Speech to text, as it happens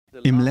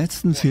Im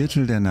letzten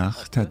Viertel der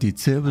Nacht hat die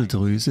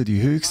Zirbeldrüse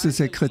die höchste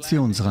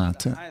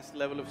Sekretionsrate.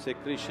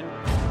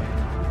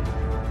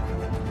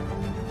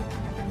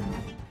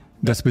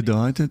 Das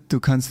bedeutet, du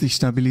kannst dich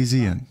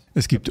stabilisieren.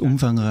 Es gibt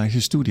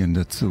umfangreiche Studien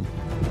dazu.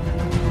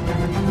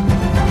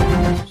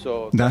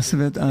 Das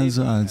wird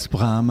also als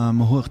Brahma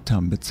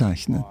Muhurtam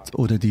bezeichnet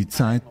oder die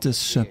Zeit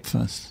des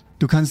Schöpfers.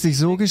 Du kannst dich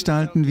so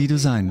gestalten, wie du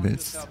sein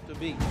willst.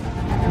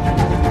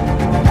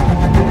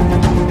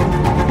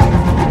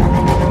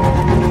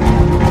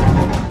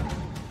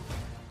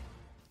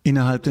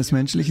 Innerhalb des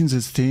menschlichen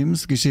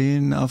Systems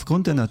geschehen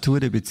aufgrund der Natur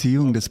der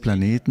Beziehung des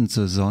Planeten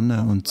zur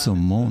Sonne und zum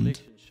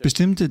Mond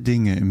bestimmte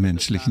Dinge im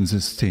menschlichen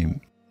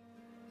System.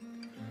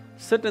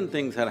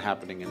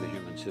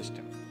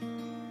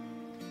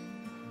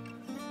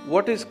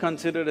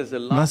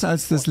 Was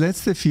als das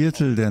letzte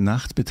Viertel der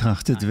Nacht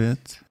betrachtet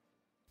wird,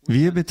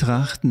 wir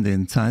betrachten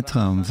den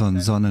Zeitraum von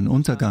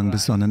Sonnenuntergang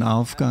bis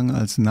Sonnenaufgang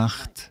als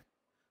Nacht.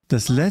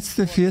 Das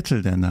letzte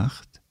Viertel der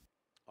Nacht,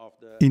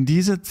 in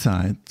dieser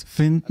Zeit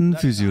finden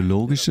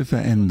physiologische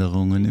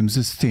Veränderungen im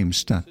System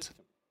statt.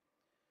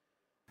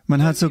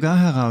 Man hat sogar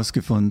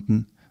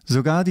herausgefunden,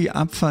 sogar die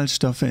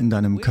Abfallstoffe in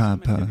deinem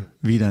Körper,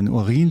 wie dein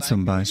Urin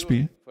zum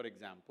Beispiel,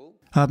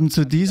 haben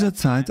zu dieser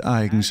Zeit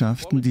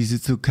Eigenschaften, die sie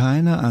zu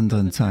keiner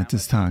anderen Zeit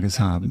des Tages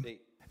haben.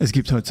 Es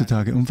gibt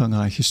heutzutage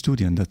umfangreiche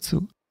Studien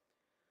dazu.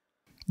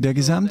 Der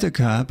gesamte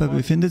Körper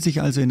befindet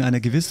sich also in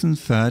einer gewissen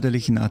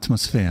förderlichen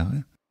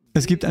Atmosphäre.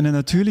 Es gibt eine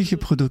natürliche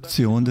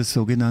Produktion des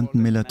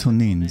sogenannten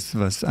Melatonins,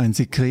 was ein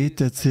Sekret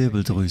der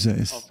Zirbeldrüse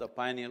ist.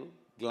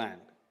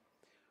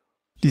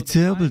 Die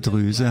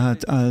Zirbeldrüse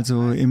hat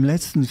also im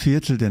letzten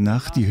Viertel der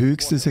Nacht die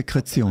höchste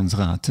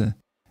Sekretionsrate,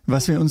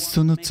 was wir uns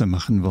zunutze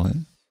machen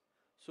wollen.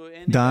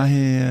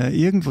 Daher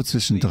irgendwo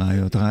zwischen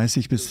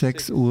 3:30 Uhr bis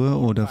 6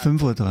 Uhr oder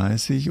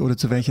 5:30 Uhr oder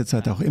zu welcher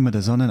Zeit auch immer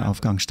der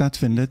Sonnenaufgang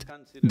stattfindet,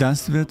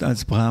 das wird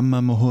als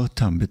Brahma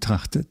Muhurtam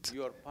betrachtet,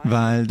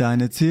 weil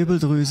deine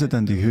Zirbeldrüse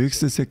dann die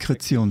höchste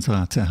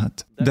Sekretionsrate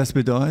hat. Das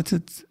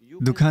bedeutet,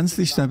 du kannst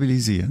dich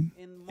stabilisieren.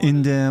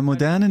 In der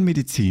modernen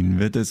Medizin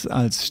wird es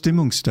als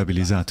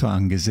Stimmungsstabilisator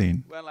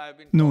angesehen.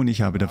 Nun,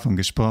 ich habe davon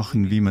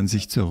gesprochen, wie man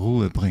sich zur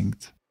Ruhe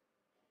bringt.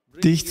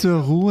 Dich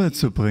zur Ruhe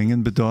zu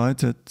bringen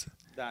bedeutet,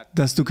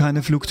 dass du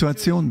keine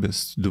Fluktuation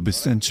bist, du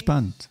bist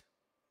entspannt.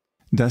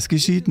 Das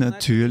geschieht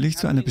natürlich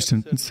zu einer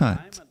bestimmten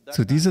Zeit.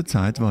 Zu dieser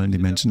Zeit wollen die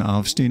Menschen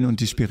aufstehen und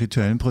die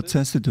spirituellen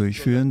Prozesse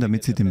durchführen,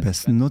 damit sie den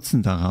besten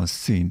Nutzen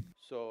daraus ziehen.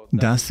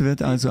 Das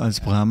wird also als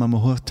Brahma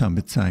Muhurtam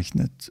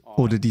bezeichnet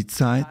oder die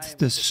Zeit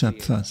des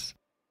Schöpfers.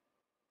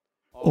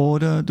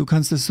 Oder du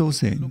kannst es so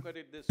sehen.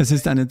 Es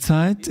ist eine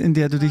Zeit, in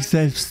der du dich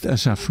selbst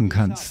erschaffen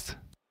kannst,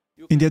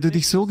 in der du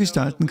dich so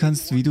gestalten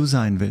kannst, wie du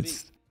sein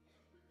willst.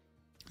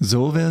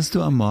 So wirst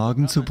du am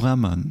Morgen zu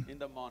Brahman,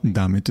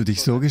 damit du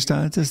dich so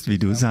gestaltest, wie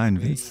du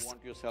sein willst.